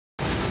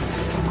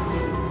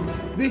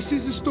This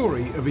is the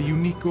story of a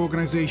unique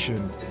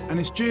organisation and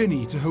its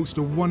journey to host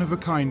a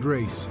one-of-a-kind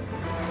race.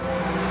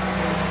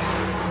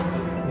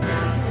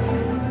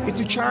 It's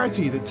a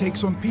charity that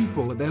takes on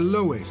people at their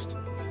lowest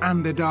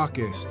and their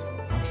darkest.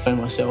 I found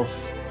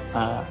myself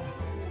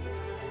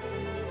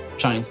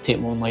trying to take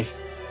my own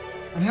life.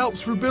 And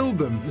helps rebuild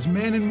them as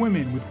men and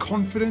women with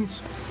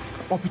confidence,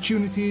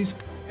 opportunities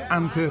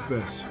and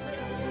purpose.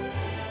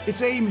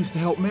 Its aim is to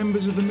help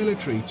members of the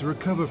military to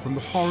recover from the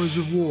horrors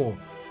of war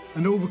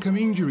and overcome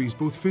injuries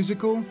both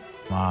physical...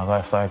 My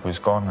left leg was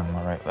gone and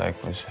my right leg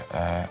was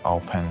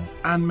all pinned.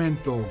 ...and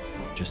mental.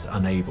 Just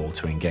unable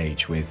to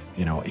engage with,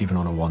 you know, even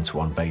on a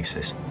one-to-one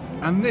basis.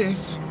 And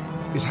this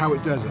is how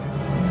it does it.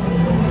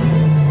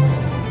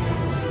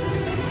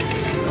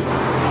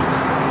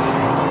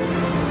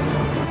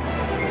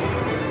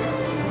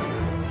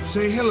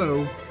 Say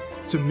hello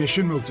to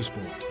Mission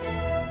Motorsport.